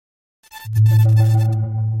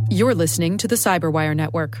You're listening to the Cyberwire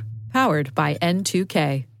Network, powered by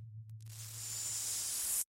N2K.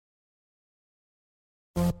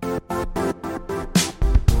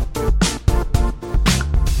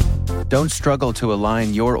 Don't struggle to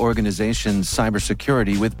align your organization's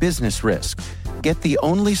cybersecurity with business risk. Get the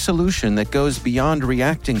only solution that goes beyond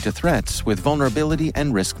reacting to threats with vulnerability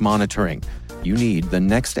and risk monitoring. You need the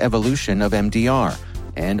next evolution of MDR,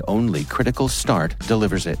 and only Critical Start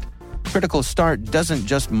delivers it. Critical Start doesn't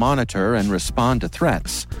just monitor and respond to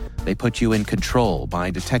threats. They put you in control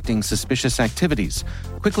by detecting suspicious activities,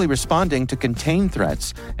 quickly responding to contain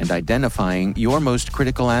threats, and identifying your most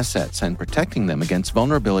critical assets and protecting them against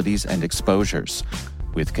vulnerabilities and exposures.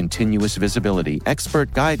 With continuous visibility,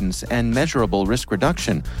 expert guidance, and measurable risk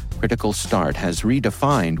reduction, Critical Start has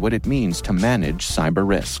redefined what it means to manage cyber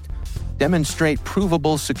risk. Demonstrate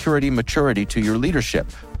provable security maturity to your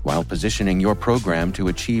leadership while positioning your program to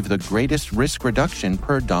achieve the greatest risk reduction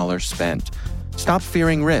per dollar spent. Stop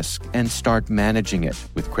fearing risk and start managing it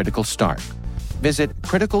with Critical Start. Visit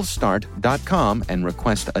criticalstart.com and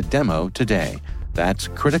request a demo today. That's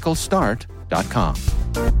criticalstart.com.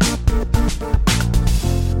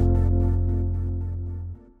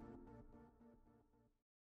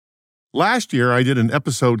 Last year, I did an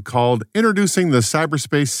episode called Introducing the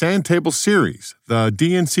Cyberspace Sand Table Series, the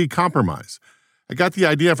DNC Compromise. I got the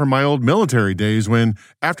idea from my old military days when,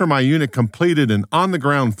 after my unit completed an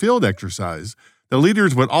on-the-ground field exercise, the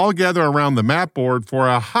leaders would all gather around the map board for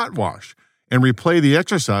a hot wash and replay the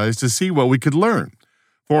exercise to see what we could learn.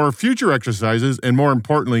 For future exercises, and more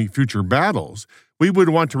importantly, future battles, we would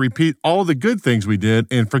want to repeat all the good things we did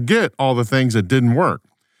and forget all the things that didn't work.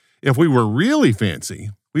 If we were really fancy,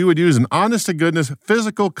 we would use an honest-to-goodness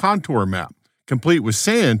physical contour map, complete with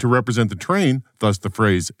sand to represent the terrain, thus the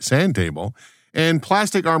phrase sand table, and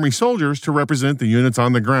plastic army soldiers to represent the units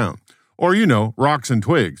on the ground. Or, rocks and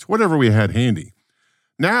twigs, whatever we had handy.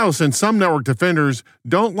 Now, since some network defenders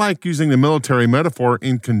don't like using the military metaphor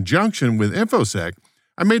in conjunction with InfoSec,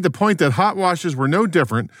 I made the point that hot washes were no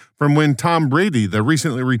different from when Tom Brady, the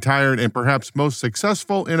recently retired and perhaps most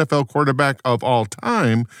successful NFL quarterback of all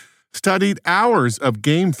time, studied hours of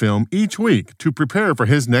game film each week to prepare for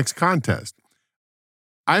his next contest.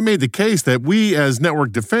 I made the case that we as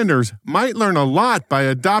network defenders might learn a lot by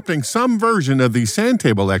adopting some version of these sand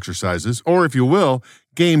table exercises, or if you will,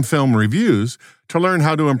 game film reviews, to learn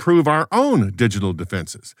how to improve our own digital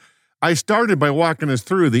defenses. I started by walking us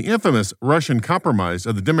through the infamous Russian compromise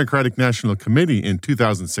of the Democratic National Committee in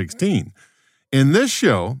 2016. In this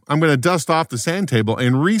show, I'm going to dust off the sand table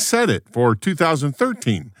and reset it for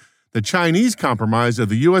 2013, the Chinese compromise of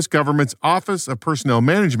the U.S. government's Office of Personnel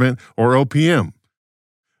Management, or OPM.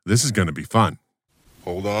 This is going to be fun.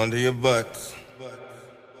 Hold on to your butts.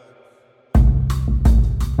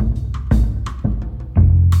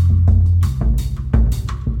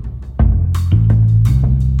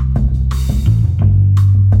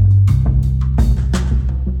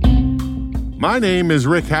 My name is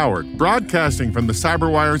Rick Howard, broadcasting from the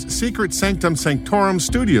CyberWire's Secret Sanctum Sanctorum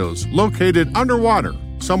studios, located underwater,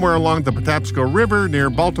 somewhere along the Patapsco River near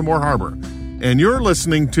Baltimore Harbor. And you're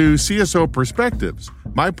listening to CSO Perspectives,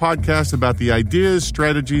 my podcast about the ideas,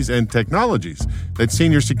 strategies, and technologies that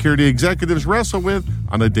senior security executives wrestle with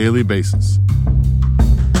on a daily basis.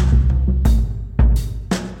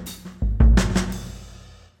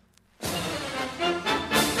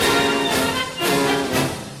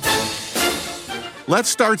 Let's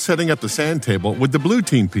start setting up the sand table with the blue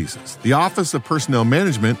team pieces, the Office of Personnel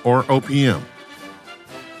Management, or OPM.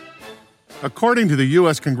 According to the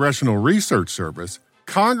U.S. Congressional Research Service,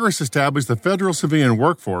 Congress established the federal civilian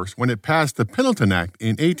workforce when it passed the Pendleton Act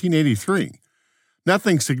in 1883.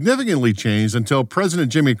 Nothing significantly changed until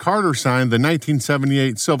President Jimmy Carter signed the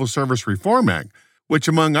 1978 Civil Service Reform Act, which,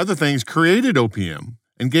 among other things, created OPM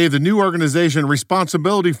and gave the new organization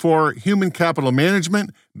responsibility for human capital management,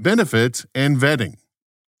 benefits, and vetting.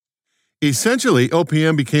 Essentially,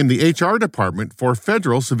 OPM became the HR department for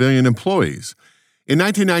federal civilian employees. In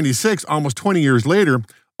 1996, almost 20 years later,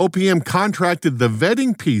 OPM contracted the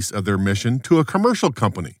vetting piece of their mission to a commercial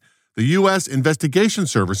company, the U.S. Investigation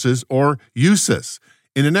Services, or USIS,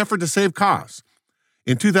 in an effort to save costs.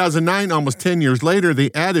 In 2009, almost 10 years later,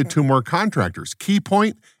 they added two more contractors,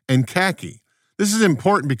 Keypoint and Khaki. This is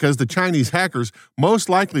important because the Chinese hackers, most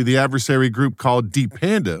likely the adversary group called Deep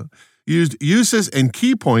Panda, used USIS and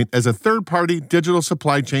Keypoint as a third-party digital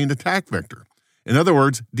supply chain attack vector. In other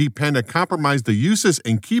words, Deep Panda compromised the USIS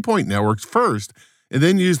and Keypoint networks first and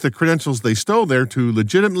then used the credentials they stole there to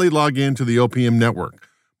legitimately log into the OPM network.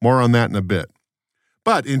 More on that in a bit.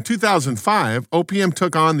 But in 2005, OPM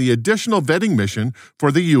took on the additional vetting mission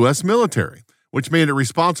for the U.S. military, which made it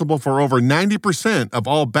responsible for over 90% of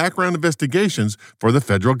all background investigations for the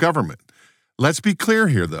federal government. Let's be clear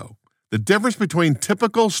here, though. The difference between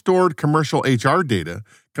typical stored commercial HR data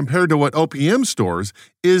compared to what OPM stores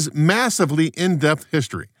is massively in-depth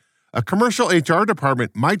history. A commercial HR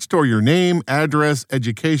department might store your name, address,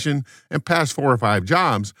 education, and past 4 or 5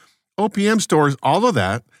 jobs. OPM stores all of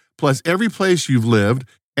that, plus every place you've lived,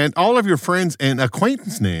 and all of your friends and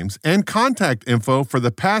acquaintance names and contact info for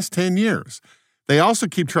the past 10 years. They also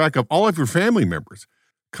keep track of all of your family members.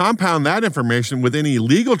 Compound that information with any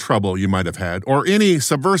legal trouble you might have had or any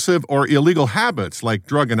subversive or illegal habits like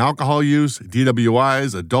drug and alcohol use,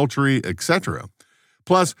 DWIs, adultery, etc.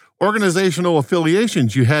 Plus, organizational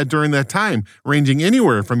affiliations you had during that time, ranging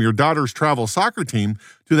anywhere from your daughter's travel soccer team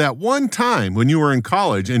to that one time when you were in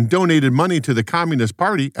college and donated money to the Communist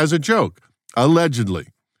Party as a joke, allegedly.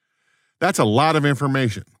 That's a lot of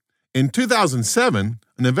information. In 2007,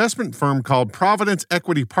 an investment firm called Providence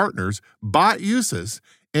Equity Partners bought USIS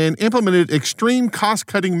and implemented extreme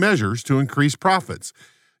cost-cutting measures to increase profits.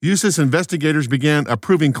 USIS investigators began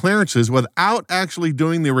approving clearances without actually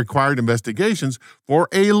doing the required investigations for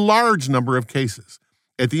a large number of cases.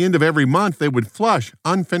 At the end of every month, they would flush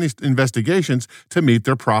unfinished investigations to meet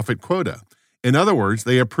their profit quota. In other words,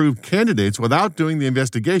 they approved candidates without doing the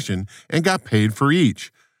investigation and got paid for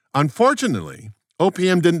each. Unfortunately,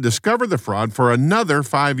 OPM didn't discover the fraud for another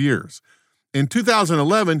 5 years. In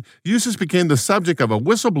 2011, USIS became the subject of a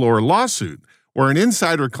whistleblower lawsuit where an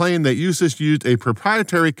insider claimed that USIS used a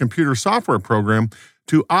proprietary computer software program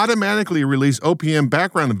to automatically release OPM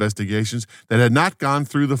background investigations that had not gone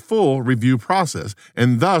through the full review process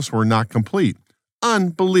and thus were not complete.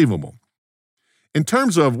 Unbelievable. In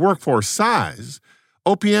terms of workforce size,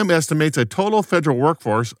 OPM estimates a total federal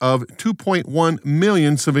workforce of 2.1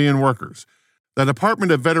 million civilian workers. The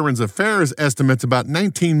Department of Veterans Affairs estimates about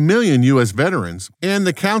 19 million U.S. veterans, and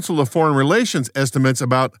the Council of Foreign Relations estimates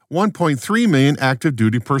about 1.3 million active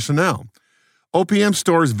duty personnel. OPM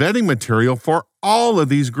stores vetting material for all of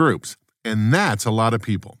these groups, and that's a lot of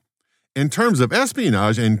people. In terms of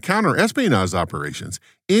espionage and counter-espionage operations,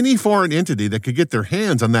 any foreign entity that could get their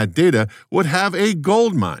hands on that data would have a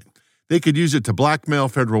gold mine. They could use it to blackmail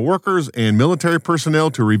federal workers and military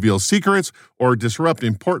personnel to reveal secrets or disrupt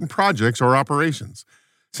important projects or operations.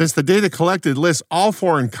 Since the data collected lists all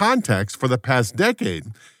foreign contacts for the past decade,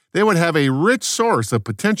 they would have a rich source of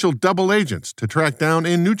potential double agents to track down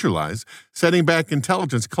and neutralize, setting back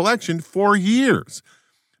intelligence collection for years.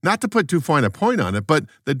 Not to put too fine a point on it, but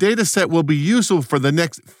the data set will be useful for the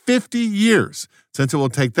next 50 years, since it will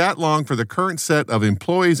take that long for the current set of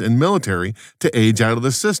employees and military to age out of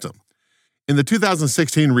the system. In the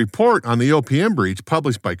 2016 report on the OPM breach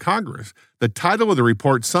published by Congress, the title of the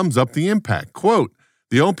report sums up the impact. Quote,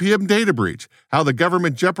 "The OPM data breach, how the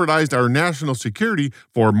government jeopardized our national security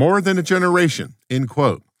for more than a generation," end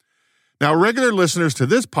quote. Now, regular listeners to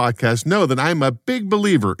this podcast know that I'm a big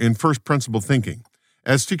believer in first principle thinking.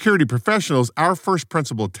 As security professionals, our first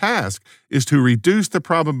principle task is to reduce the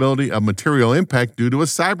probability of material impact due to a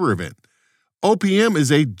cyber event. OPM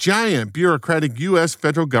is a giant bureaucratic U.S.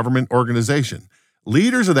 federal government organization.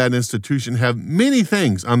 Leaders of that institution have many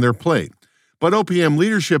things on their plate, but OPM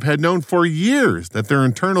leadership had known for years that their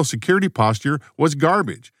internal security posture was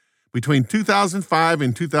garbage. Between 2005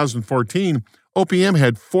 and 2014, OPM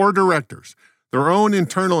had 4 directors. Their own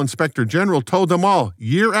internal inspector general told them all,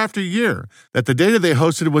 year after year, that the data they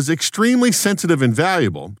hosted was extremely sensitive and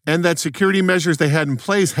valuable, and that security measures they had in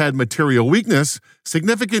place had material weakness,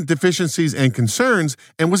 significant deficiencies and concerns,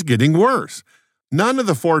 and was getting worse. None of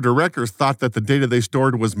the 4 directors thought that the data they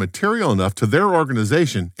stored was material enough to their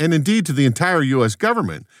organization, and indeed to the entire U.S.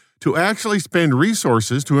 government, to actually spend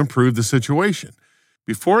resources to improve the situation.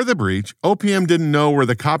 Before the breach, OPM didn't know where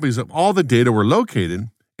the copies of all the data were located,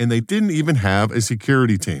 and they didn't even have a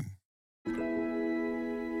security team.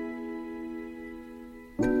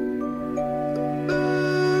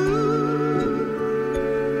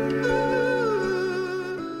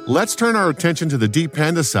 Let's turn our attention to the Deep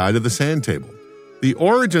Panda side of the sand table. The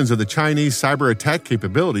origins of the Chinese cyber attack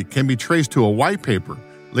capability can be traced to a white paper,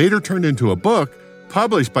 later turned into a book,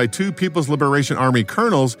 published by 2 People's Liberation Army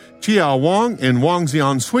colonels, Chiao Wang and Wang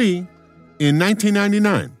Xiansui, in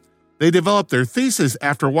 1999. They developed their thesis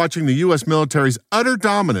after watching the U.S. military's utter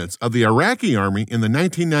dominance of the Iraqi army in the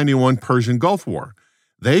 1991 Persian Gulf War.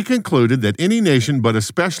 They concluded that any nation, but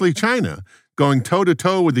especially China, going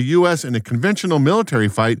toe-to-toe with the U.S. in a conventional military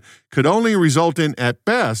fight could only result in, at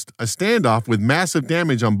best, a standoff with massive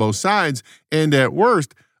damage on both sides and, at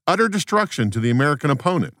worst, utter destruction to the American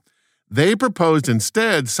opponent. They proposed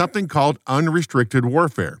instead something called unrestricted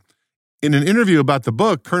warfare. In an interview about the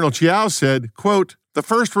book, Colonel Chiao said, quote, "The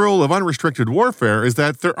first rule of unrestricted warfare is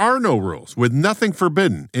that there are no rules, with nothing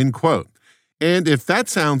forbidden," end quote. And if that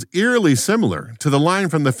sounds eerily similar to the line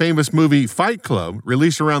from the famous movie Fight Club,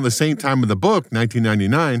 released around the same time of the book,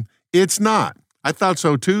 1999, it's not. I thought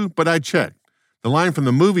so too, but I checked. The line from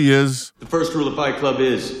the movie is, "The first rule of Fight Club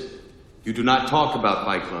is, you do not talk about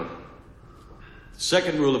Fight Club. The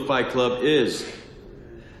second rule of Fight Club is,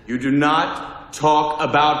 you do not talk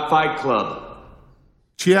about Fight Club."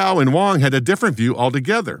 Chiao and Wong had a different view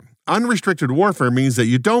altogether. Unrestricted warfare means that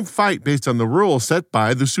you don't fight based on the rules set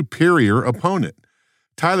by the superior opponent.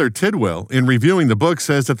 Tyler Tidwell, in reviewing the book,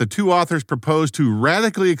 says that the two authors propose to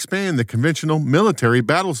radically expand the conventional military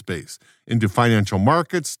battle space into financial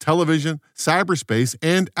markets, television, cyberspace,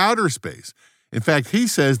 and outer space. In fact, he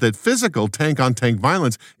says that physical tank-on-tank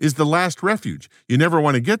violence is the last refuge. You never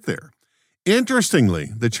want to get there.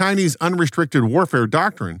 Interestingly, the Chinese unrestricted warfare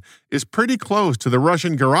doctrine is pretty close to the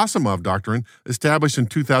Russian Gerasimov doctrine established in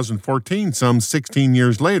 2014, some 16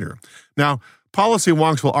 years later. Now, policy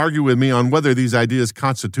wonks will argue with me on whether these ideas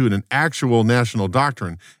constitute an actual national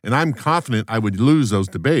doctrine, and I'm confident I would lose those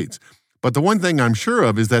debates. But the one thing I'm sure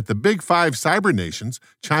of is that the big five cyber nations,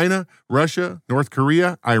 China, Russia, North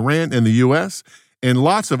Korea, Iran, and the U.S., and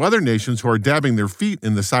lots of other nations who are dabbing their feet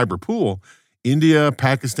in the cyber pool, India,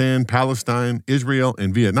 Pakistan, Palestine, Israel,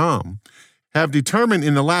 and Vietnam, have determined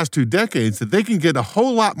in the last 2 decades that they can get a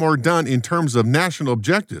whole lot more done in terms of national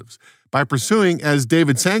objectives by pursuing, as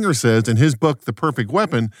David Sanger says in his book, The Perfect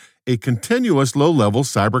Weapon, a continuous low-level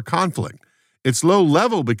cyber conflict. It's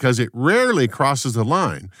low-level because it rarely crosses a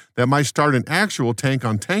line that might start an actual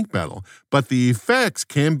tank-on-tank battle, but the effects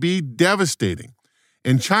can be devastating.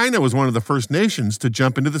 And China was one of the first nations to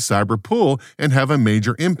jump into the cyber pool and have a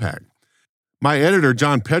major impact. My editor,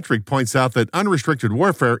 John Petrick, points out that unrestricted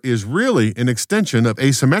warfare is really an extension of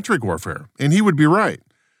asymmetric warfare, and he would be right.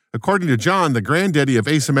 According to John, the granddaddy of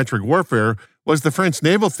asymmetric warfare was the French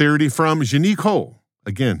naval theory from Génicot,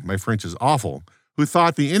 again, my French is awful, who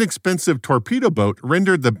thought the inexpensive torpedo boat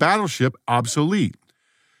rendered the battleship obsolete.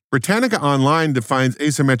 Britannica Online defines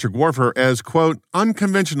asymmetric warfare as, quote,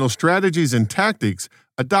 "unconventional strategies and tactics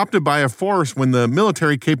adopted by a force when the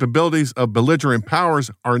military capabilities of belligerent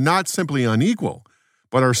powers are not simply unequal,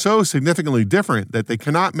 but are so significantly different that they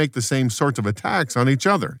cannot make the same sorts of attacks on each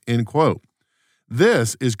other," end quote.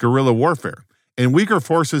 This is guerrilla warfare, and weaker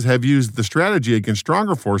forces have used the strategy against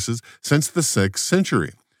stronger forces since the 6th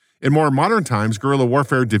century. In more modern times, guerrilla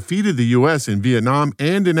warfare defeated the U.S. in Vietnam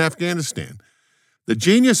and in Afghanistan. The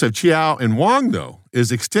genius of Chiao and Wong, though,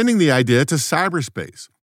 is extending the idea to cyberspace.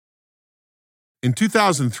 In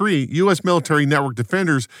 2003, U.S. military network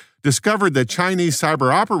defenders discovered that Chinese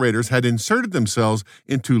cyber operators had inserted themselves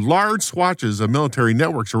into large swatches of military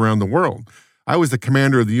networks around the world. I was the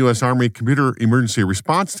commander of the U.S. Army Computer Emergency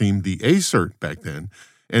Response Team, the ACERT back then,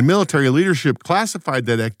 and military leadership classified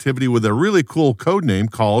that activity with a really cool code name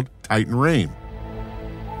called Titan Rain.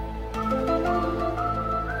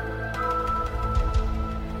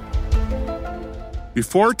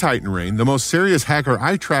 Before Titan Rain, the most serious hacker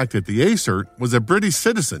I tracked at the ACERT was a British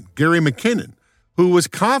citizen, Gary McKinnon, who was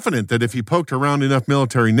confident that if he poked around enough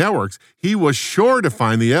military networks, he was sure to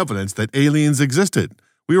find the evidence that aliens existed.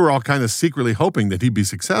 We were all kind of secretly hoping that he'd be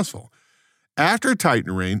successful. After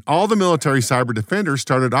Titan Rain, all the military cyber defenders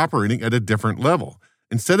started operating at a different level.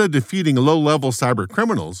 Instead of defeating low-level cyber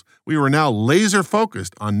criminals, we were now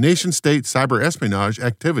laser-focused on nation-state cyber espionage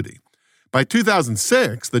activity. By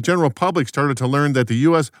 2006, the general public started to learn that the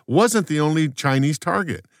U.S. wasn't the only Chinese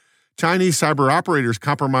target. Chinese cyber operators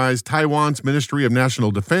compromised Taiwan's Ministry of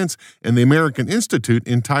National Defense and the American Institute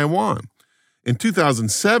in Taiwan. In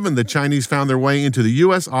 2007, the Chinese found their way into the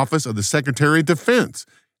U.S. Office of the Secretary of Defense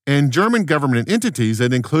and German government entities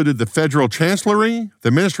that included the Federal Chancellery,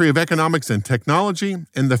 the Ministry of Economics and Technology,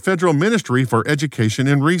 and the Federal Ministry for Education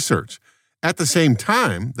and Research. At the same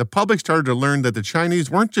time, the public started to learn that the Chinese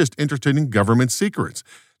weren't just interested in government secrets.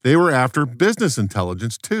 They were after business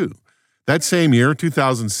intelligence, too. That same year,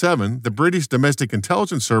 2007, the British Domestic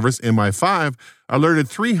Intelligence Service, MI5, alerted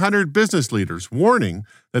 300 business leaders, warning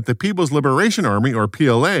that the People's Liberation Army, or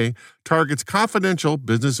PLA, targets confidential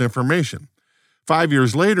business information. 5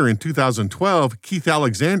 years later, in 2012, Keith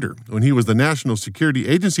Alexander, when he was the National Security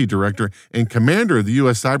Agency Director and Commander of the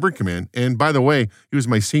U.S. Cyber Command, and by the way, he was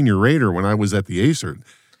my senior raider when I was at the ACERT,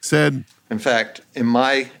 said, "In fact, in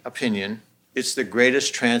my opinion, it's the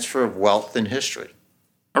greatest transfer of wealth in history."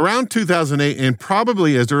 Around 2008 and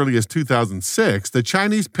probably as early as 2006, the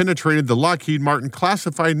Chinese penetrated the Lockheed Martin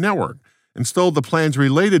classified network and stole the plans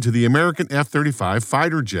related to the American F-35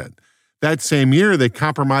 fighter jet. That same year, they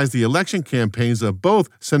compromised the election campaigns of both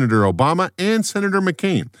Senator Obama and Senator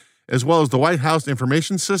McCain, as well as the White House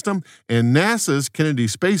Information System and NASA's Kennedy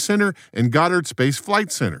Space Center and Goddard Space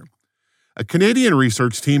Flight Center. A Canadian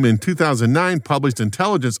research team in 2009 published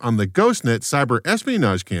intelligence on the GhostNet cyber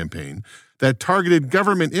espionage campaign that targeted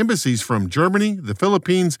government embassies from Germany, the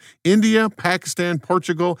Philippines, India, Pakistan,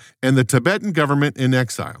 Portugal, and the Tibetan government in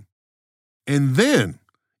exile. And then,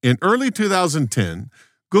 in early 2010,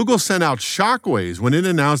 Google sent out shockwaves when it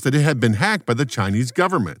announced that it had been hacked by the Chinese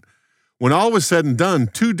government. When all was said and done,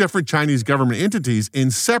 two different Chinese government entities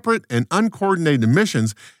in separate and uncoordinated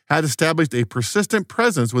missions had established a persistent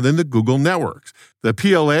presence within the Google networks. The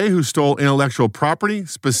PLA, who stole intellectual property,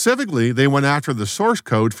 specifically they went after the source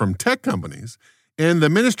code from tech companies, and the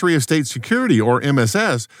Ministry of State Security, or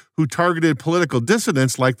MSS, who targeted political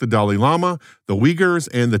dissidents like the Dalai Lama, the Uyghurs,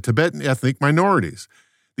 and the Tibetan ethnic minorities.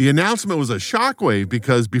 The announcement was a shockwave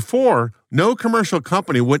because before, no commercial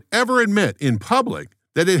company would ever admit in public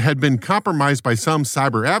that it had been compromised by some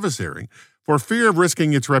cyber adversary for fear of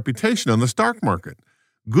risking its reputation on the stock market.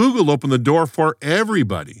 Google opened the door for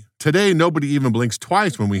everybody. Today, nobody even blinks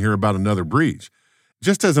twice when we hear about another breach.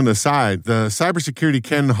 Just as an aside, the Cybersecurity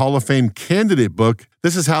Canon Hall of Fame candidate book,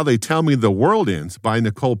 This Is How They Tell Me the World Ends by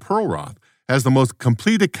Nicole Perlroth, has the most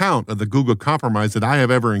complete account of the Google compromise that I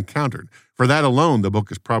have ever encountered. For that alone, the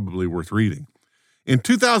book is probably worth reading. In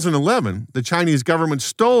 2011, the Chinese government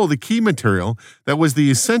stole the key material that was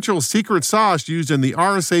the essential secret sauce used in the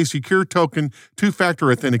RSA Secure Token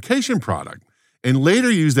two-factor authentication product, and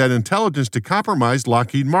later used that intelligence to compromise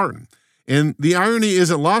Lockheed Martin. And the irony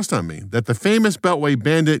isn't lost on me that the famous Beltway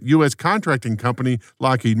bandit U.S. contracting company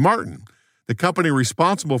Lockheed Martin, the company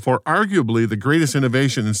responsible for arguably the greatest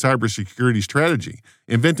innovation in cybersecurity strategy,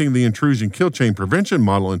 inventing the intrusion kill chain prevention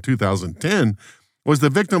model in 2010, was the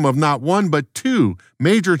victim of not one but two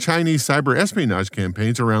major Chinese cyber espionage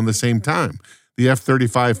campaigns around the same time, the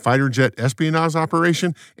F-35 fighter jet espionage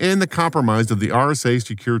operation and the compromise of the RSA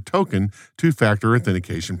Secure Token two-factor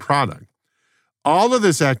authentication product. All of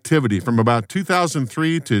this activity from about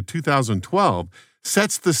 2003 to 2012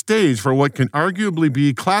 sets the stage for what can arguably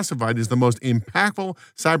be classified as the most impactful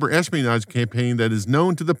cyber espionage campaign that is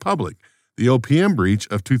known to the public, the OPM breach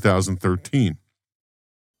of 2013.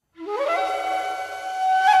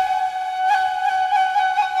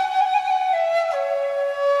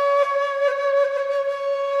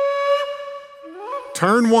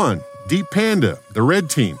 Turn 1, Deep Panda, the Red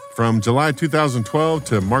Team, from July 2012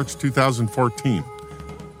 to March 2014.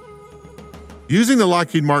 Using the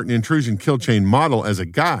Lockheed Martin intrusion kill chain model as a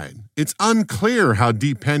guide, it's unclear how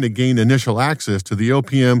Deep Panda gained initial access to the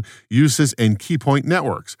OPM, USIS, and Keypoint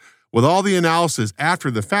networks. With all the analysis after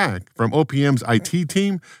the fact from OPM's IT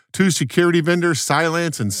team, two security vendors,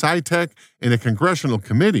 Cylance and Cytech, and a congressional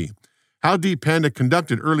committee, how Deep Panda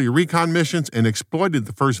conducted early recon missions and exploited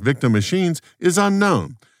the first victim machines is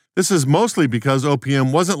unknown. This is mostly because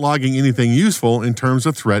OPM wasn't logging anything useful in terms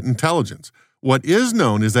of threat intelligence. What is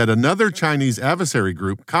known is that another Chinese adversary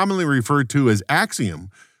group, commonly referred to as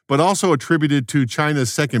Axiom, but also attributed to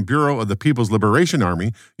China's Second Bureau of the People's Liberation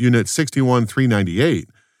Army, Unit 61398,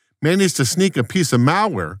 managed to sneak a piece of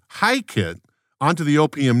malware, HiKit, onto the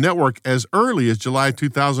OPM network as early as July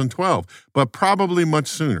 2012, but probably much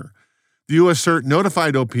sooner. The U.S. CERT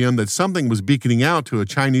notified OPM that something was beaconing out to a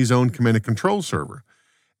Chinese-owned command and control server.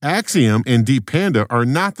 Axiom and Deep Panda are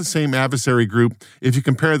not the same adversary group if you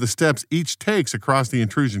compare the steps each takes across the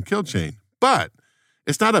intrusion kill chain, but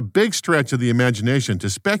it's not a big stretch of the imagination to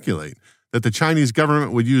speculate that the Chinese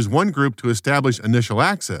government would use one group to establish initial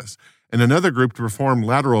access and another group to perform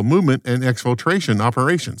lateral movement and exfiltration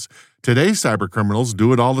operations. Today's cybercriminals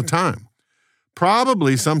do it all the time.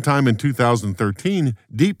 Probably sometime in 2013,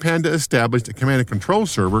 Deep Panda established a command and control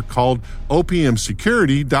server called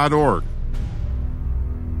opmsecurity.org.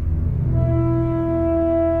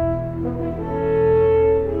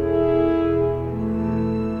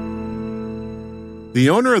 The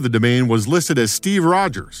owner of the domain was listed as Steve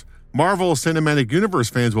Rogers. Marvel Cinematic Universe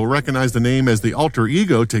fans will recognize the name as the alter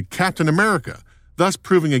ego to Captain America, thus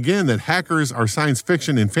proving again that hackers are science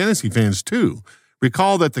fiction and fantasy fans too.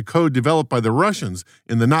 Recall that the code developed by the Russians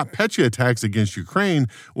in the NotPetya attacks against Ukraine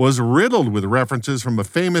was riddled with references from a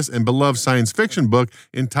famous and beloved science fiction book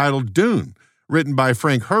entitled Dune, written by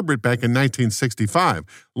Frank Herbert back in 1965,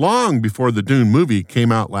 long before the Dune movie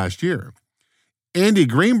came out last year. Andy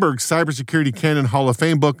Greenberg's Cybersecurity Canon Hall of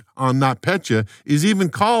Fame book on NotPetya is even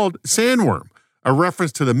called Sandworm, a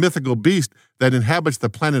reference to the mythical beast that inhabits the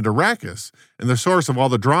planet Arrakis and the source of all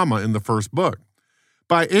the drama in the first book.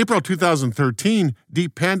 By April 2013,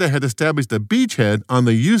 Deep Panda had established a beachhead on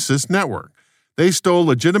the USIS network. They stole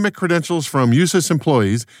legitimate credentials from USIS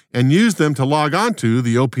employees and used them to log onto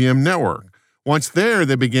the OPM network. Once there,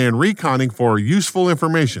 they began reconning for useful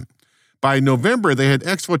information. By November, they had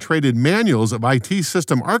exfiltrated manuals of IT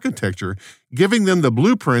system architecture, giving them the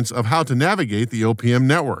blueprints of how to navigate the OPM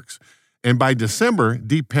networks. And by December,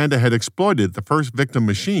 Deep Panda had exploited the first victim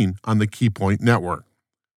machine on the Keypoint network.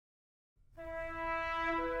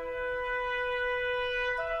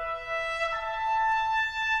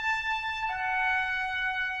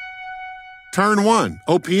 Turn 1,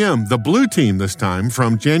 OPM, the blue team this time,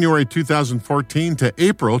 from January 2014 to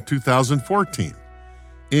April 2014.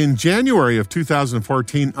 In January of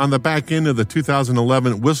 2014, on the back end of the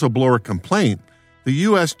 2011 whistleblower complaint, the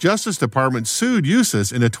U.S. Justice Department sued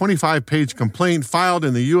USIS in a 25-page complaint filed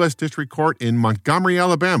in the U.S. District Court in Montgomery,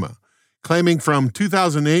 Alabama, claiming from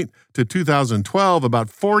 2008 to 2012, about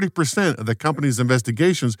 40% of the company's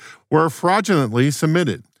investigations were fraudulently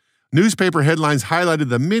submitted. Newspaper headlines highlighted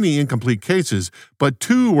the many incomplete cases, but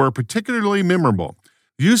two were particularly memorable.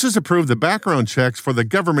 USIS approved the background checks for the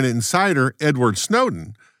government insider Edward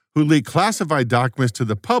Snowden, who leaked classified documents to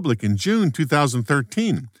the public in June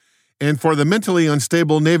 2013, and for the mentally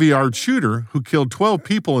unstable Navy Yard shooter who killed 12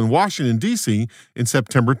 people in Washington, D.C. in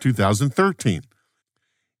September 2013.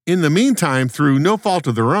 In the meantime, through no fault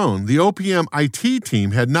of their own, the OPM IT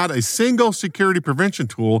team had not a single security prevention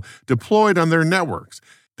tool deployed on their networks.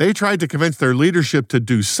 They tried to convince their leadership to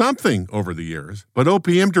do something over the years, but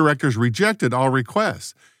OPM directors rejected all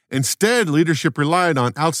requests. Instead, leadership relied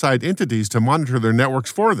on outside entities to monitor their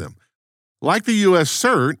networks for them. Like the U.S.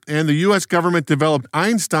 CERT and the U.S. government-developed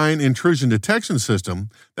Einstein intrusion detection system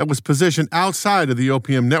that was positioned outside of the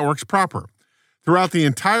OPM networks proper. Throughout the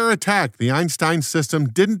entire attack, the Einstein system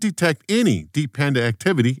didn't detect any Deep Panda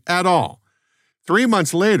activity at all. 3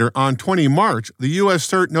 months later, on 20 March, the U.S.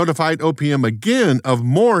 CERT notified OPM again of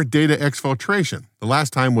more data exfiltration. The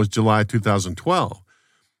last time was July 2012.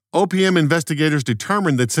 OPM investigators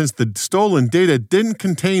determined that since the stolen data didn't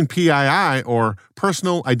contain PII, or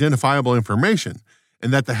personal identifiable information,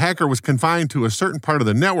 and that the hacker was confined to a certain part of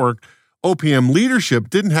the network, OPM leadership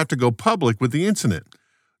didn't have to go public with the incident.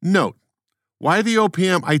 Note, why the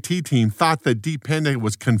OPM IT team thought that Deep Panda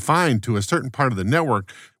was confined to a certain part of the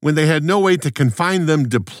network when they had no way to confine them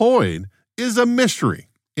deployed is a mystery.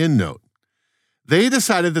 End note. They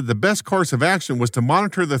decided that the best course of action was to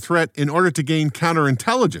monitor the threat in order to gain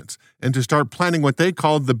counterintelligence and to start planning what they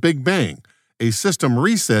called the Big Bang, a system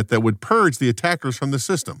reset that would purge the attackers from the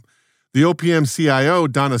system. The OPM CIO,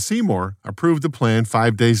 Donna Seymour, approved the plan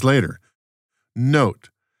 5 days later.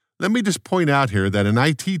 Note, let me just point out here that an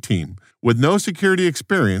IT team with no security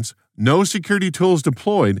experience, no security tools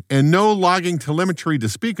deployed, and no logging telemetry to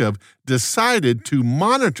speak of decided to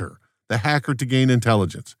monitor the hacker to gain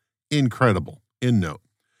intelligence. Incredible. End note.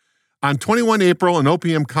 On 21 April, an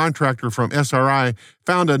OPM contractor from SRI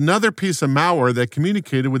found another piece of malware that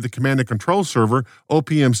communicated with the command and control server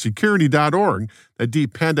opmsecurity.org that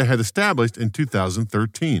Deep Panda had established in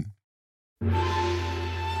 2013.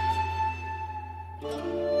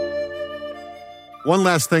 One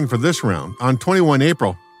last thing for this round. On 21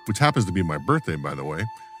 April, which happens to be my birthday, by the way,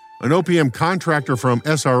 an OPM contractor from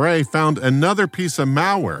SRA found another piece of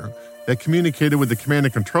malware that communicated with the command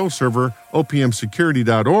and control server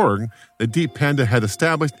opmsecurity.org that Deep Panda had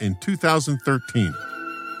established in 2013.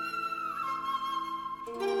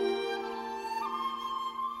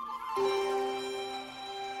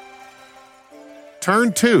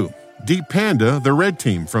 Turn 2, Deep Panda, the red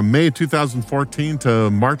team, from May 2014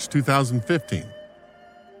 to March 2015.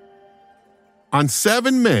 On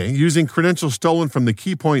 7 May, using credentials stolen from the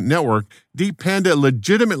Keypoint network, Deep Panda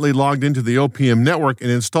legitimately logged into the OPM network and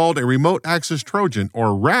installed a remote access Trojan,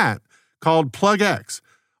 or RAT, called PlugX,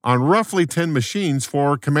 on roughly 10 machines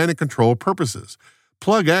for command and control purposes.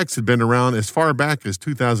 PlugX had been around as far back as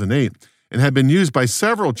 2008 and had been used by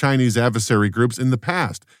several Chinese adversary groups in the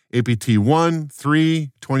past: APT-1, 3,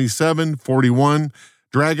 27, 41,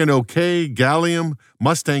 Dragon OK, Gallium,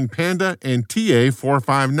 Mustang Panda, and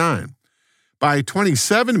TA-459. By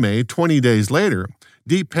 27 May, 20 days later,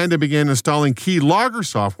 Deep Panda began installing keylogger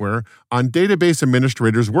software on database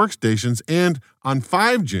administrators' workstations, and on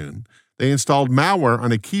 5 June, they installed malware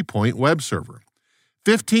on a Keypoint web server.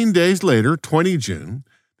 15 days later, 20 June,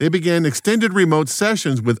 they began extended remote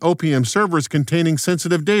sessions with OPM servers containing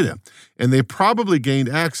sensitive data, and they probably gained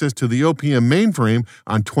access to the OPM mainframe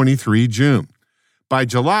on 23 June. By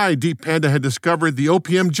July, Deep Panda had discovered the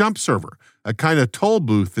OPM jump server, a kind of toll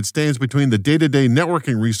booth that stands between the day-to-day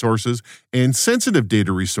networking resources and sensitive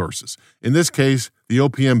data resources, in this case, the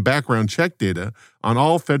OPM background check data on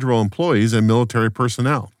all federal employees and military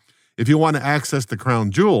personnel. If you want to access the crown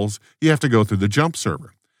jewels, you have to go through the JUMP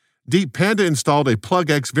server. Deep Panda installed a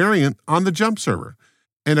PlugX variant on the JUMP server.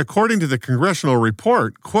 And according to the congressional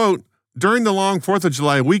report, quote, during the long 4th of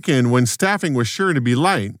July weekend when staffing was sure to be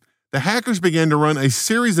light, the hackers began to run a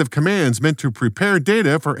series of commands meant to prepare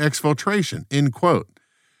data for exfiltration, end quote.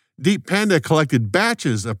 Deep Panda collected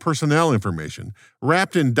batches of personnel information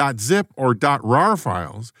wrapped in .zip or .rar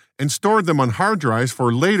files and stored them on hard drives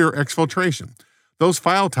for later exfiltration. Those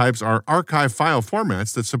file types are archive file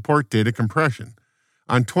formats that support data compression.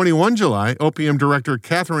 On 21 July, OPM Director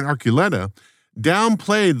Catherine Archuleta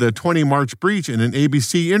downplayed the 20 March breach in an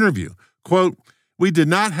ABC interview. Quote, we did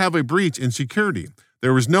not have a breach in security.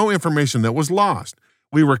 There was no information that was lost.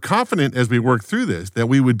 We were confident as we worked through this that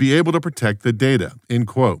we would be able to protect the data, end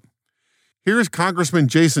quote. Here's Congressman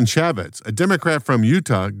Jason Chaffetz, a Democrat from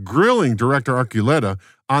Utah, grilling Director Archuleta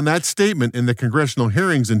on that statement in the congressional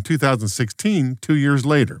hearings in 2016, 2 years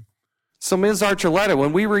later. So, Ms. Archuleta,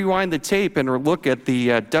 when we rewind the tape and look at the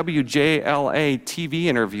WJLA TV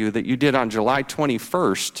interview that you did on July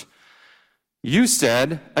 21st, you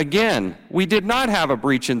said, again, we did not have a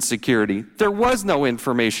breach in security. There was no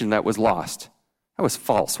information that was lost. That was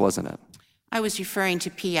false, wasn't it? I was referring to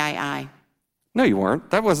PII. No, you weren't.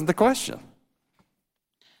 That wasn't the question.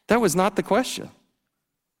 That was not the question.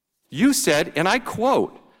 You said, and I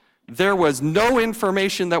quote, there was no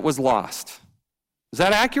information that was lost. Is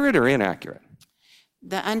that accurate or inaccurate?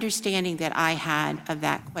 The understanding that I had of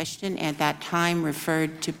that question at that time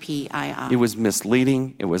referred to PII. It was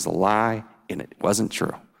misleading, it was a lie, and it wasn't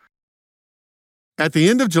true. At the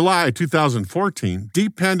end of July 2014,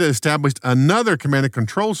 Deep Panda established another command and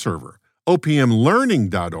control server,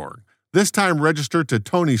 opmlearning.org, this time registered to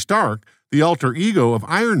Tony Stark, the alter ego of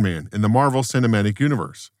Iron Man in the Marvel Cinematic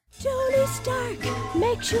Universe. Tony Stark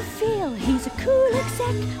makes you feel he's a cool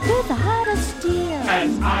exec with a heart of steel.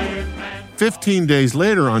 As Iron Man. 15 days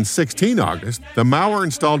later, on 16 August, the malware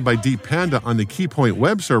installed by Deep Panda on the Keypoint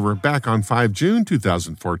web server back on 5 June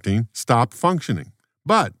 2014 stopped functioning.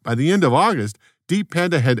 But by the end of August, Deep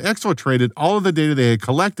Panda had exfiltrated all of the data they had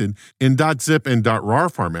collected in .zip and .rar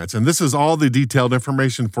formats, and this is all the detailed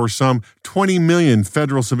information for some 20 million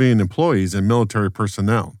federal civilian employees and military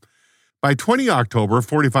personnel. By 20 October,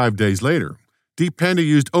 45 days later, Deep Panda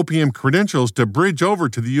used OPM credentials to bridge over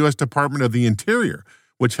to the U.S. Department of the Interior,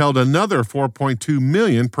 which held another 4.2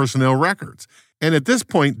 million personnel records. And at this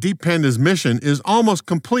point, Deep Panda's mission is almost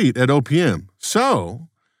complete at OPM. So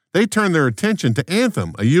they turned their attention to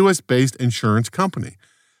Anthem, a U.S.-based insurance company.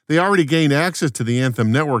 They already gained access to the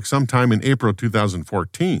Anthem network sometime in April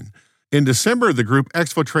 2014. In December, the group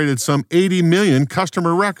exfiltrated some 80 million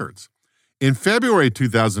customer records. In February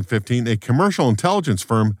 2015, a commercial intelligence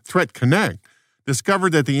firm, Threat Connect,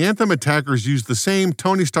 discovered that the Anthem attackers used the same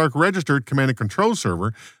Tony Stark registered command and control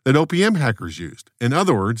server that OPM hackers used, in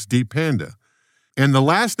other words, Deep Panda. And the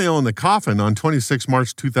last nail in the coffin, on 26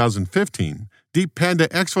 March 2015, Deep Panda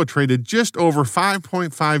exfiltrated just over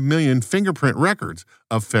 5.5 million fingerprint records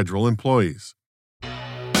of federal employees.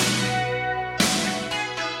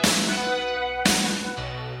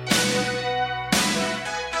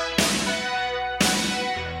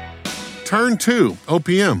 Turn 2,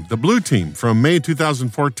 OPM, the Blue Team, from May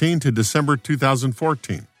 2014 to December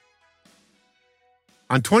 2014.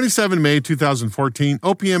 On 27 May 2014,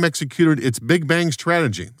 OPM executed its Big Bang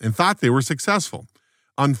strategy and thought they were successful.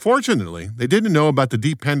 Unfortunately, they didn't know about the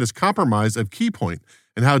Deep Panda's compromise of Keypoint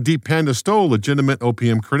and how Deep Panda stole legitimate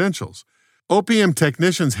OPM credentials. OPM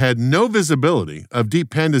technicians had no visibility of Deep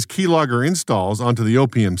Panda's keylogger installs onto the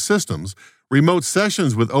OPM systems, remote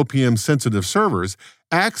sessions with OPM-sensitive servers,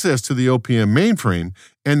 access to the OPM mainframe,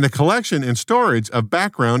 and the collection and storage of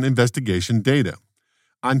background investigation data.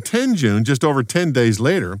 On 10 June, just over 10 days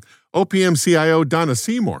later, OPM CIO Donna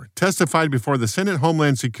Seymour testified before the Senate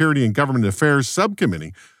Homeland Security and Government Affairs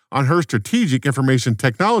Subcommittee on her Strategic Information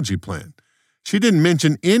Technology Plan. She didn't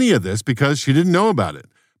mention any of this because she didn't know about it,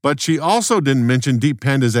 but she also didn't mention Deep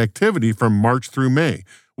Panda's activity from March through May,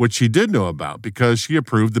 which she did know about because she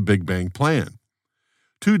approved the Big Bang plan.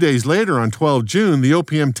 2 days later, on 12 June, the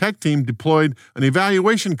OPM tech team deployed an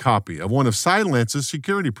evaluation copy of one of Cylance's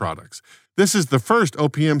security products. This is the first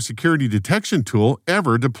OPM security detection tool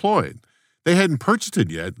ever deployed. They hadn't purchased it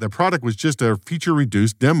yet. The product was just a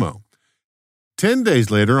feature-reduced demo. 10 days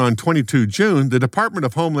later, on 22 June, the Department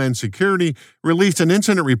of Homeland Security released an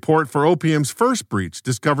incident report for OPM's first breach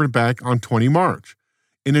discovered back on 20 March.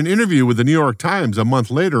 In an interview with the New York Times a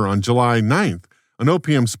month later, on July 9th, an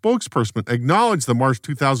OPM spokesperson acknowledged the March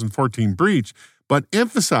 2014 breach, but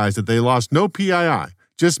emphasized that they lost no PII,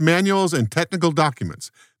 just manuals and technical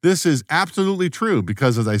documents. This is absolutely true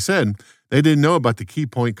because, as I said, They didn't know about the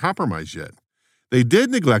Keypoint compromise yet. They did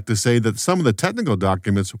neglect to say that some of the technical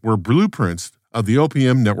documents were blueprints of the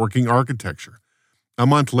OPM networking architecture. A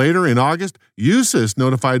month later, in August, USIS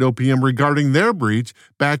notified OPM regarding their breach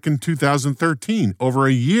back in 2013, over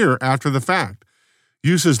a year after the fact.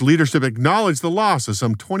 USIS leadership acknowledged the loss of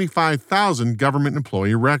some 25,000 government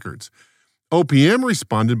employee records. OPM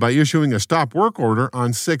responded by issuing a stop work order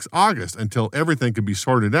on 6 August until everything could be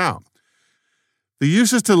sorted out. The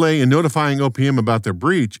USIS delay in notifying OPM about their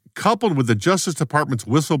breach, coupled with the Justice Department's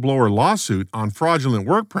whistleblower lawsuit on fraudulent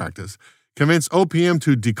work practice, convinced OPM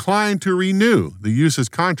to decline to renew the USIS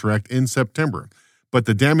contract in September. But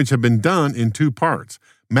the damage had been done in two parts: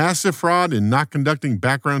 massive fraud in not conducting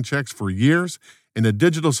background checks for years, and a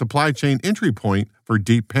digital supply chain entry point for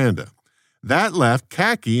Deep Panda. That left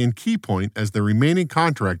CACI and Keypoint as the remaining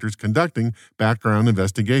contractors conducting background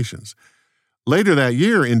investigations. Later that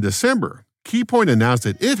year, in December, Keypoint announced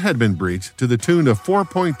that it had been breached to the tune of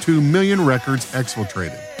 4.2 million records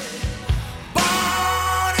exfiltrated.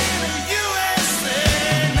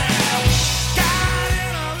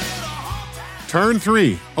 Turn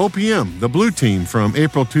 3, OPM, the Blue Team, from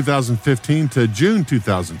April 2015 to June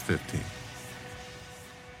 2015.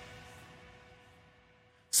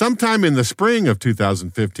 Sometime in the spring of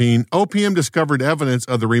 2015, OPM discovered evidence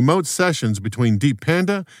of the remote sessions between Deep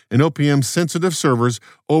Panda and OPM's sensitive servers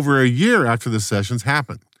over a year after the sessions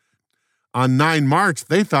happened. On 9 March,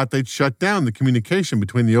 they thought they'd shut down the communication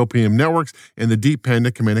between the OPM networks and the Deep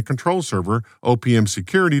Panda command and control server,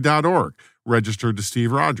 opmsecurity.org, registered to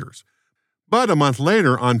Steve Rogers. But a month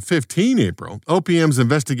later, on 15 April, OPM's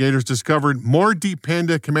investigators discovered more Deep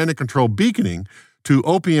Panda command and control beaconing to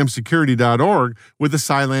opmsecurity.org with the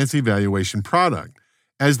Cylance evaluation product.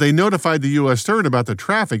 As they notified the U.S. CERT about the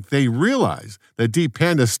traffic, they realized that Deep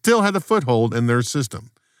Panda still had a foothold in their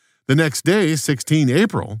system. The next day, 16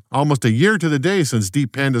 April, almost a year to the day since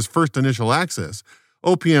Deep Panda's first initial access,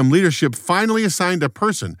 OPM leadership finally assigned a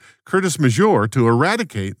person, Curtis Major, to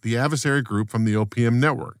eradicate the adversary group from the OPM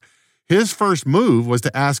network. His first move was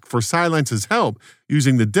to ask for Cylance's help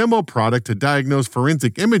using the demo product to diagnose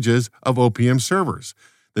forensic images of OPM servers.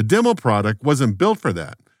 The demo product wasn't built for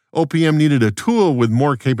that. OPM needed a tool with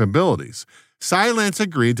more capabilities. Cylance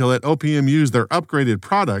agreed to let OPM use their upgraded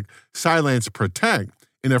product, Cylance Protect,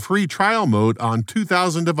 in a free trial mode on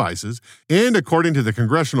 2,000 devices, and according to the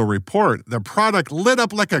congressional report, the product lit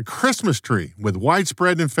up like a Christmas tree with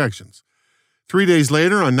widespread infections. 3 days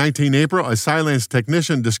later, on 19 April, a Cylance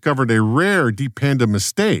technician discovered a rare Deep Panda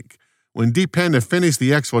mistake. When Deep Panda finished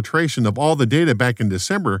the exfiltration of all the data back in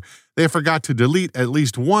December, they forgot to delete at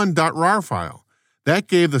least one .rar file. That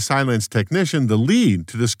gave the Cylance technician the lead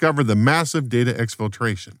to discover the massive data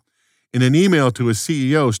exfiltration. In an email to his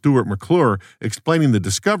CEO, Stuart McClure, explaining the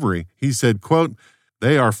discovery, he said, quote,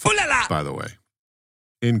 "They are by the way,"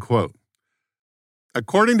 end quote.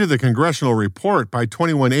 According to the congressional report, by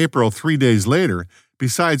 21 April, 3 days later,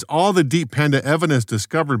 besides all the Deep Panda evidence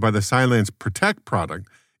discovered by the Cylance Protect product,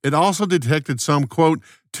 it also detected some, quote,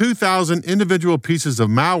 2,000 individual pieces of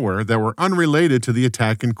malware that were unrelated to the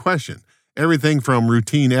attack in question, everything from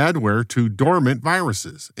routine adware to dormant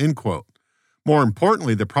viruses, end quote. More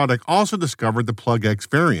importantly, the product also discovered the PlugX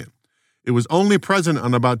variant. It was only present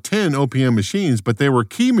on about 10 OPM machines, but they were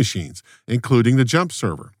key machines, including the jump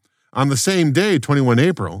server. On the same day, 21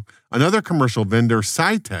 April, another commercial vendor,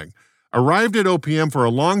 Cytec, arrived at OPM for a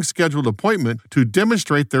long-scheduled appointment to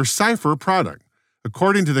demonstrate their Cypher product.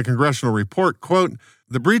 According to the congressional report, quote,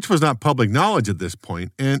 "The breach was not public knowledge at this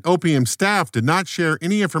point, and OPM staff did not share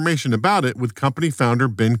any information about it with company founder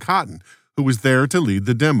Ben Cotton, who was there to lead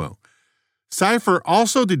the demo. Cypher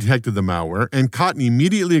also detected the malware, and Cotton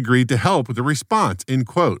immediately agreed to help with the response," end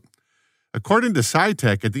quote. According to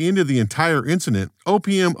Cytec, at the end of the entire incident,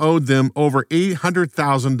 OPM owed them over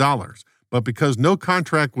 $800,000, but because no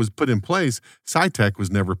contract was put in place, Cytec was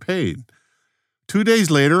never paid. 2 days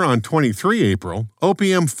later, on 23 April,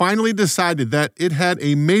 OPM finally decided that it had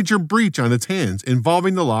a major breach on its hands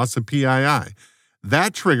involving the loss of PII.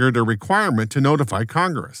 That triggered a requirement to notify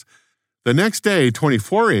Congress. The next day,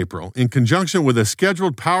 24 April, in conjunction with a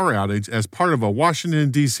scheduled power outage as part of a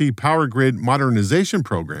Washington, D.C. power grid modernization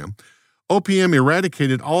program, OPM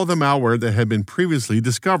eradicated all the malware that had been previously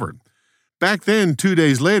discovered. Back then, 2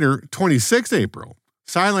 days later, 26 April,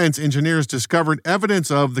 Cylance engineers discovered evidence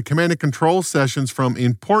of the command and control sessions from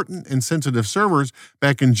important and sensitive servers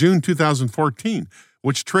back in June 2014,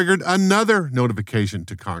 which triggered another notification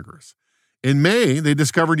to Congress. In May, they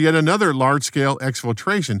discovered yet another large-scale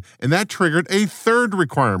exfiltration, and that triggered a third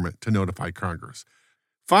requirement to notify Congress.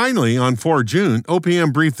 Finally, on 4 June,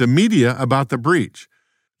 OPM briefed the media about the breach.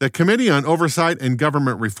 The Committee on Oversight and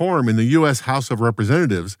Government Reform in the U.S. House of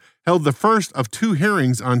Representatives held the first of two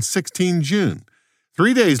hearings on 16 June.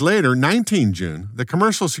 3 days later, 19 June, the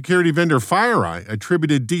commercial security vendor FireEye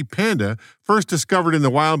attributed Deep Panda, first discovered in the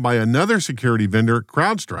wild by another security vendor,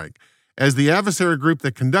 CrowdStrike, as the adversary group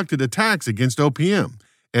that conducted attacks against OPM.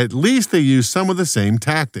 At least they used some of the same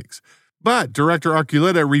tactics. But Director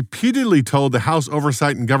Archuleta repeatedly told the House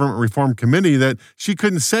Oversight and Government Reform Committee that she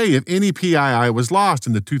couldn't say if any PII was lost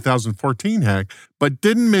in the 2014 hack, but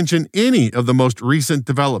didn't mention any of the most recent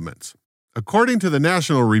developments. According to the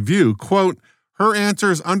National Review, quote, her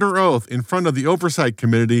answers under oath in front of the Oversight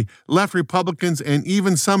Committee left Republicans and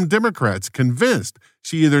even some Democrats convinced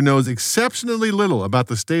she either knows exceptionally little about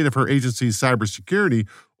the state of her agency's cybersecurity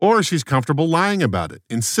or she's comfortable lying about it,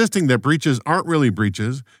 insisting that breaches aren't really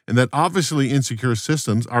breaches and that obviously insecure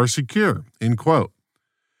systems are secure, end quote.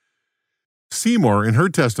 Seymour, in her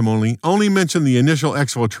testimony, only mentioned the initial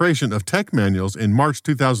exfiltration of tech manuals in March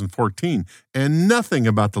 2014 and nothing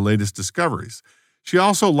about the latest discoveries. She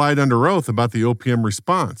also lied under oath about the OPM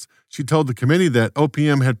response. She told the committee that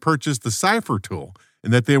OPM had purchased the Cypher tool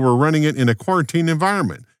and that they were running it in a quarantine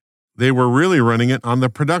environment. They were really running it on the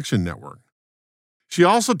production network. She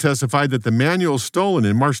also testified that the manuals stolen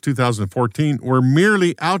in March 2014 were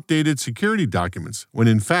merely outdated security documents, when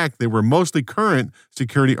in fact they were mostly current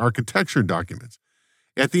security architecture documents.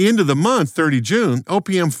 At the end of the month, 30 June,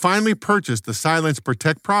 OPM finally purchased the Cylance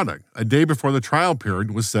Protect product, a day before the trial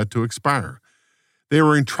period was set to expire. They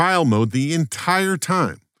were in trial mode the entire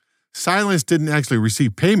time. Cylance didn't actually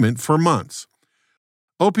receive payment for months.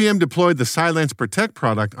 OPM deployed the Cylance Protect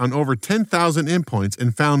product on over 10,000 endpoints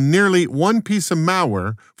and found nearly one piece of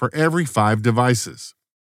malware for every 5 devices.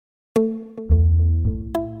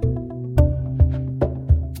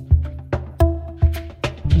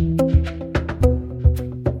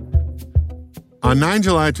 On 9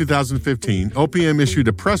 July 2015, OPM issued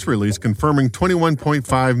a press release confirming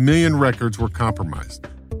 21.5 million records were compromised.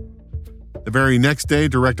 The very next day,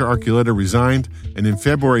 Director Archuleta resigned, and in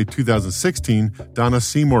February 2016, Donna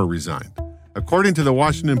Seymour resigned. According to the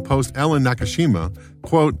Washington Post, Ellen Nakashima,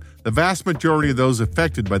 quote, the vast majority of those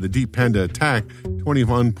affected by the Deep Panda attack,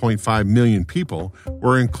 21.5 million people,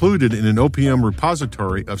 were included in an OPM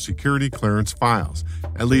repository of security clearance files.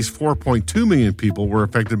 At least 4.2 million people were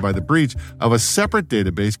affected by the breach of a separate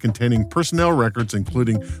database containing personnel records,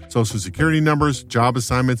 including Social Security numbers, job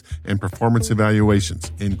assignments, and performance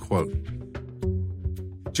evaluations, end quote.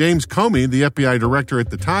 James Comey, the FBI director at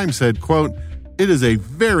the time, said, quote, it is a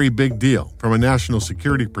very big deal from a national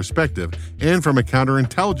security perspective and from a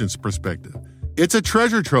counterintelligence perspective. It's a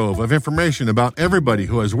treasure trove of information about everybody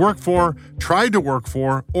who has worked for, tried to work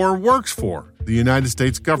for, or works for the United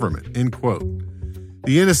States government, end quote.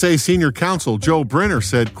 The NSA senior counsel, Joe Brenner,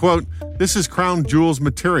 said, quote, this is crown jewels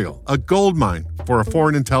material, a goldmine for a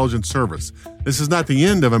foreign intelligence service. This is not the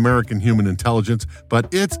end of American human intelligence,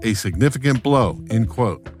 but it's a significant blow, end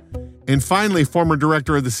quote. And finally, former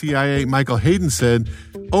director of the CIA, Michael Hayden, said,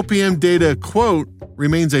 OPM data, quote,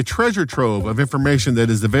 remains a treasure trove of information that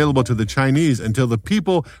is available to the Chinese until the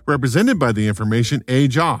people represented by the information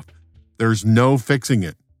age off. There's no fixing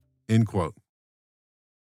it, end quote.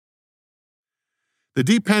 The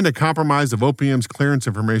Deep Panda compromise of OPM's clearance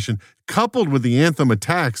information, coupled with the Anthem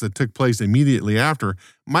attacks that took place immediately after,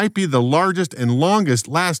 might be the largest and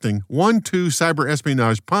longest-lasting 1-2 cyber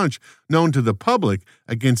espionage punch known to the public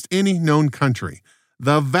against any known country.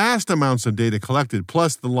 The vast amounts of data collected,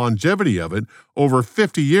 plus the longevity of it, over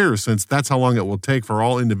 50 years, since that's how long it will take for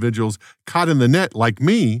all individuals caught in the net like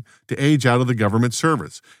me to age out of the government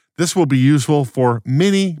service. This will be useful for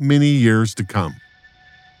many, many years to come.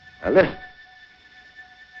 Now listen.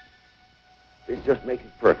 This just makes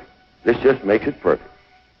it perfect. This just makes it perfect.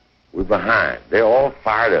 We're behind. They're all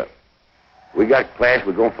fired up. We got class,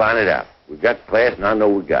 we're going to find it out. We got class, and I know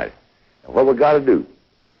we got it. Now, what we got to do?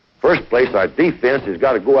 First place, our defense has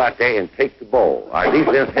got to go out there and take the ball. Our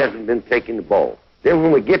defense hasn't been taking the ball. Then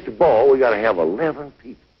when we get the ball, we got to have 11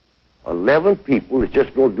 people. 11 people that's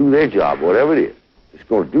just going to do their job, whatever it is. It's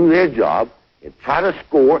going to do their job and try to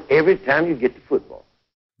score every time you get the football.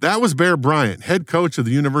 That was Bear Bryant, head coach of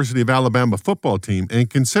the University of Alabama football team and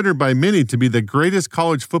considered by many to be the greatest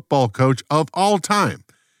college football coach of all time,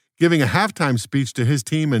 giving a halftime speech to his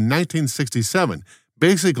team in 1967,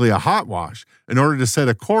 basically a hot wash, in order to set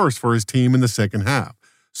a course for his team in the second half.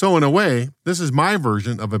 So in a way, this is my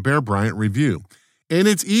version of a Bear Bryant review. And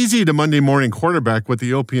it's easy to Monday morning quarterback what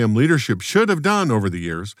the OPM leadership should have done over the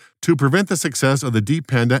years to prevent the success of the Deep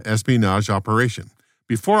Panda espionage operation.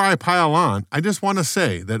 Before I pile on, I just want to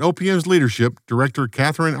say that OPM's leadership, Director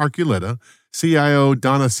Catherine Archuleta, CIO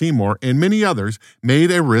Donna Seymour, and many others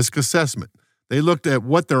made a risk assessment. They looked at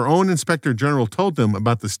what their own inspector general told them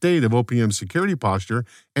about the state of OPM's security posture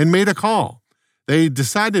and made a call. They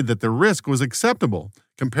decided that the risk was acceptable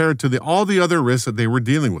compared to all the other risks that they were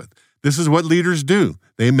dealing with. This is what leaders do.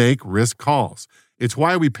 They make risk calls. It's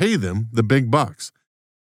why we pay them the big bucks.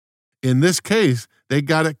 In this case, they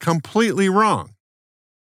got it completely wrong.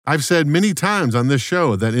 I've said many times on this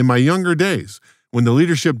show that in my younger days, when the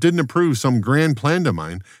leadership didn't approve some grand plan of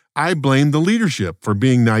mine, I blamed the leadership for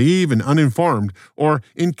being naive and uninformed or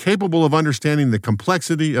incapable of understanding the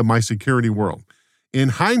complexity of my security world. In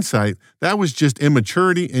hindsight, that was just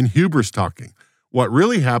immaturity and hubris talking. What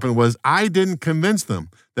really happened was I didn't convince them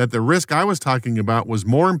that the risk I was talking about was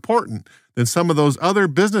more important than some of those other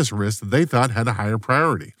business risks that they thought had a higher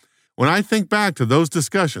priority. When I think back to those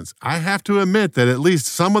discussions, I have to admit that at least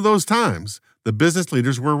some of those times, the business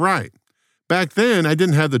leaders were right. Back then, I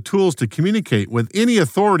didn't have the tools to communicate with any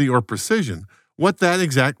authority or precision what that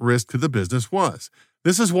exact risk to the business was.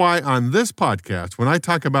 This is why on this podcast, when I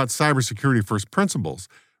talk about cybersecurity first principles,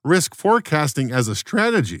 risk forecasting as a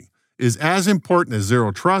strategy is as important as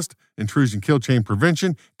zero trust, intrusion kill chain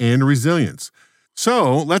prevention, and resilience.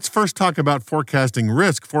 So let's first talk about forecasting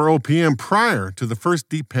risk for OPM prior to the first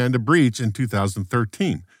Deep Panda breach in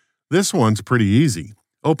 2013. This one's pretty easy.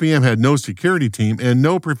 OPM had no security team and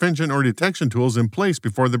no prevention or detection tools in place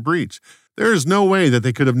before the breach. There is no way that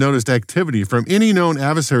they could have noticed activity from any known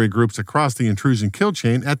adversary groups across the intrusion kill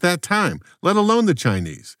chain at that time, let alone the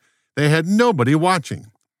Chinese. They had nobody watching.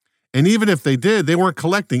 And even if they did, they weren't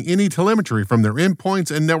collecting any telemetry from their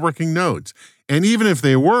endpoints and networking nodes. And even if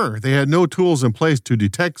they were, they had no tools in place to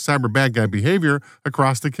detect cyber bad guy behavior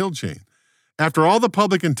across the kill chain. After all the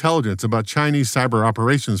public intelligence about Chinese cyber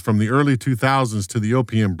operations from the early 2000s to the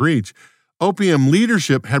OPM breach, OPM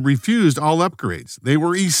leadership had refused all upgrades. They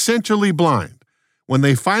were essentially blind. When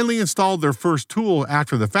they finally installed their first tool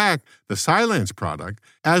after the fact, the Cylance product,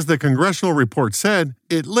 as the congressional report said,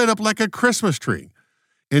 it lit up like a Christmas tree.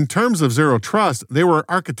 In terms of zero trust, they were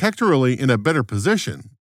architecturally in a better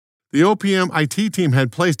position. The OPM IT team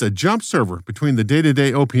had placed a jump server between the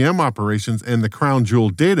day-to-day OPM operations and the crown jewel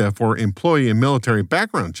data for employee and military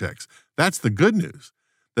background checks. That's the good news.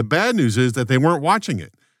 The bad news is that they weren't watching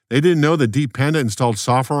it. They didn't know that Deep Panda installed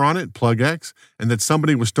software on it, PlugX, and that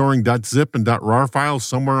somebody was storing .zip and .rar files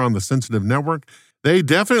somewhere on the sensitive network. They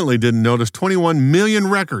definitely didn't notice 21 million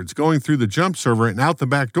records going through the jump server and out the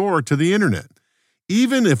back door to the internet.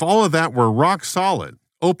 Even if all of that were rock solid,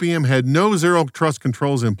 OPM had no zero trust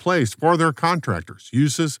controls in place for their contractors,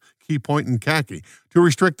 USIS, Keypoint, and Khaki, to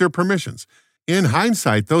restrict their permissions. In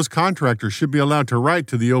hindsight, those contractors should be allowed to write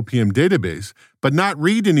to the OPM database, but not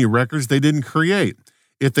read any records they didn't create.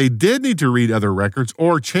 If they did need to read other records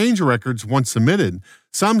or change records once submitted,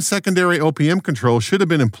 some secondary OPM control should have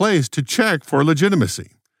been in place to check for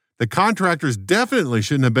legitimacy. The contractors definitely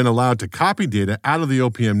shouldn't have been allowed to copy data out of the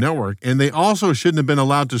OPM network, and they also shouldn't have been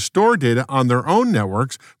allowed to store data on their own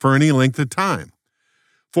networks for any length of time.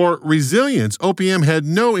 For resilience, OPM had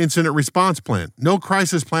no incident response plan, no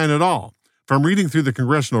crisis plan at all. From reading through the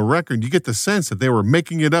congressional record, you get the sense that they were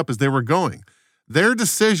making it up as they were going. Their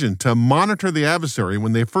decision to monitor the adversary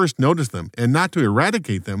when they first noticed them and not to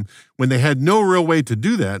eradicate them when they had no real way to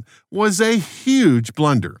do that was a huge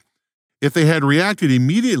blunder. If they had reacted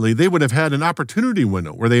immediately, they would have had an opportunity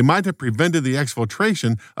window where they might have prevented the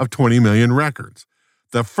exfiltration of 20 million records.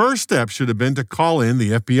 The first step should have been to call in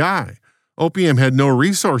the FBI. OPM had no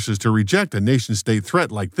resources to reject a nation-state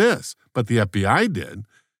threat like this, but the FBI did.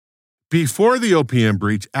 Before the OPM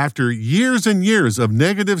breach, after years and years of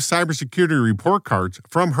negative cybersecurity report cards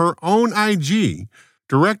from her own IG,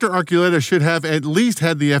 Director Archuleta should have at least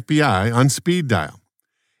had the FBI on speed dial.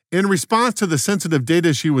 In response to the sensitive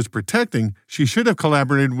data she was protecting, she should have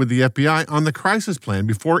collaborated with the FBI on the crisis plan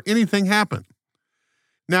before anything happened.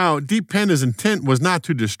 Now, Deep Panda's intent was not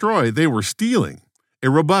to destroy, they were stealing. A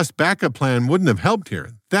robust backup plan wouldn't have helped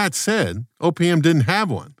here. That said, OPM didn't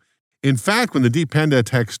have one. In fact, when the Deep Panda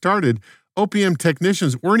attack started, OPM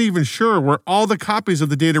technicians weren't even sure where all the copies of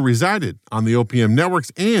the data resided on the OPM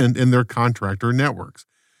networks and in their contractor networks.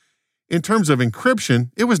 In terms of encryption,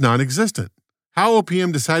 it was non-existent. How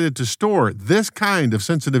OPM decided to store this kind of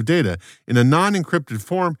sensitive data in a non-encrypted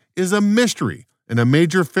form is a mystery and a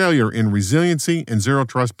major failure in resiliency and zero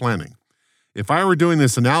trust planning. If I were doing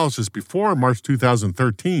this analysis before March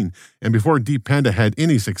 2013 and before Deep Panda had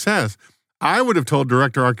any success, I would have told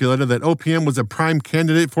Director Archuleta that OPM was a prime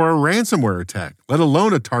candidate for a ransomware attack, let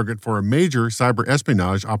alone a target for a major cyber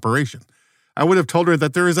espionage operation. I would have told her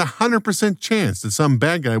that there is a 100% chance that some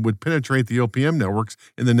bad guy would penetrate the OPM networks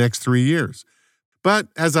in the next 3 years. But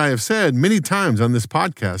as I have said many times on this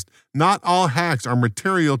podcast, not all hacks are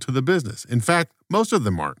material to the business. In fact, most of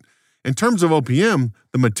them aren't. In terms of OPM,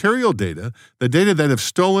 the material data, the data that if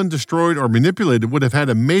stolen, destroyed, or manipulated would have had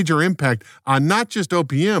a major impact on not just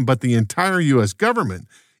OPM, but the entire U.S. government,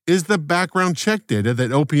 is the background check data that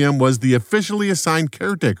OPM was the officially assigned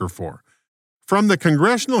caretaker for. From the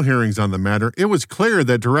congressional hearings on the matter, it was clear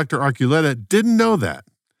that Director Archuleta didn't know that.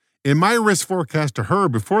 In my risk forecast to her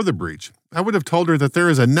before the breach, I would have told her that there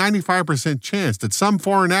is a 95% chance that some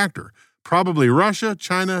foreign actor, probably Russia,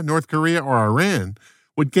 China, North Korea, or Iran,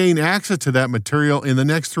 would gain access to that material in the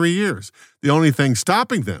next 3 years. The only thing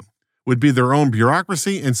stopping them would be their own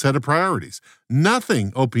bureaucracy and set of priorities.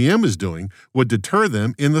 Nothing OPM is doing would deter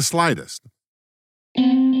them in the slightest.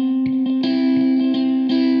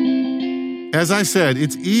 As I said,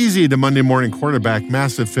 it's easy to Monday morning quarterback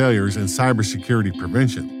massive failures in cybersecurity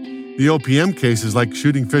prevention. The OPM case is like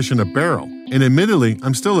shooting fish in a barrel, and admittedly,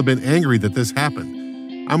 I'm still a bit angry that this happened.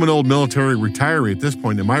 I'm an old military retiree at this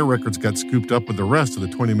point, and my records got scooped up with the rest of the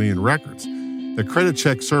 20 million records. The credit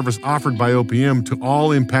check service offered by OPM to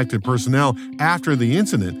all impacted personnel after the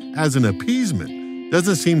incident as an appeasement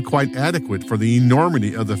doesn't seem quite adequate for the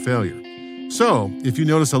enormity of the failure. So, if you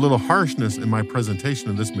notice a little harshness in my presentation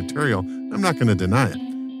of this material, I'm not going to deny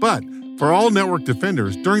it. But for all network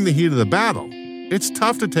defenders, during the heat of the battle, it's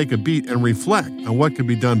tough to take a beat and reflect on what could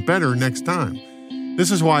be done better next time.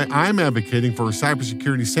 This is why I'm advocating for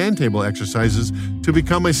cybersecurity sandtable exercises to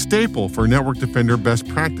become a staple for network defender best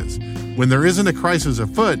practice. When there isn't a crisis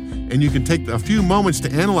afoot and you can take a few moments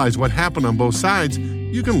to analyze what happened on both sides,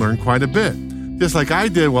 you can learn quite a bit. Just like I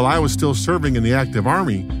did while I was still serving in the active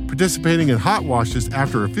army, participating in hot washes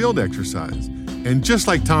after a field exercise. And just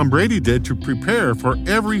like Tom Brady did to prepare for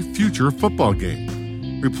every future football game.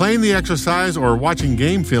 Replaying the exercise or watching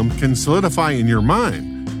game film can solidify in your mind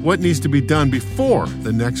what needs to be done before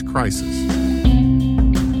the next crisis.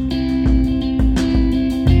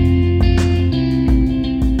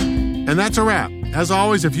 And that's a wrap. As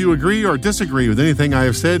always, if you agree or disagree with anything I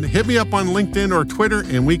have said, hit me up on LinkedIn or Twitter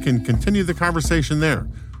and we can continue the conversation there.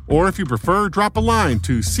 Or if you prefer, drop a line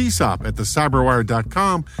to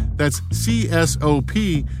csop@thecyberwire.com. That's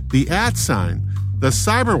CSOP, the @, the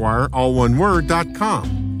cyberwire, all one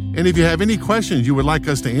word.com. And if you have any questions you would like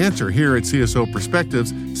us to answer here at CSO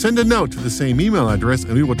Perspectives, send a note to the same email address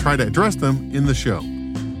and we will try to address them in the show.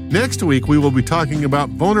 Next week, we will be talking about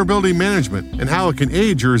vulnerability management and how it can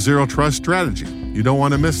aid your zero trust strategy. You don't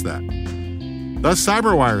want to miss that. The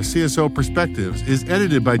Cyberwire CSO Perspectives is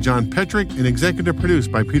edited by John Petrick and executive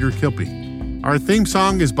produced by Peter Kilpie. Our theme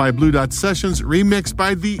song is by Blue Dot Sessions, remixed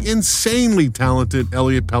by the insanely talented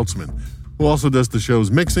Elliot Peltzman, who also does the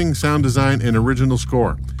show's mixing, sound design, and original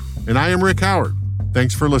score. And I am Rick Howard.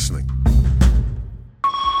 Thanks for listening.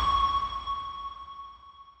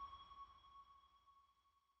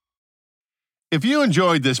 If you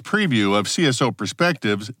enjoyed this preview of CSO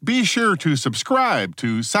Perspectives, be sure to subscribe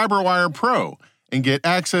to CyberWire Pro and get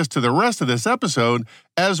access to the rest of this episode,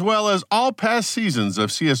 as well as all past seasons of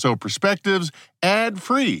CSO Perspectives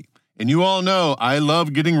ad-free. And you all know I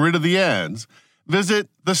love getting rid of the ads. Visit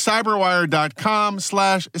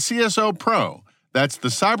thecyberwire.com/CSO Pro. That's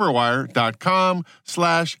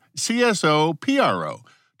thecyberwire.com/CSO PRO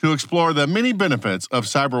to explore the many benefits of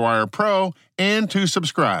CyberWire Pro and to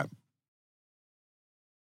subscribe.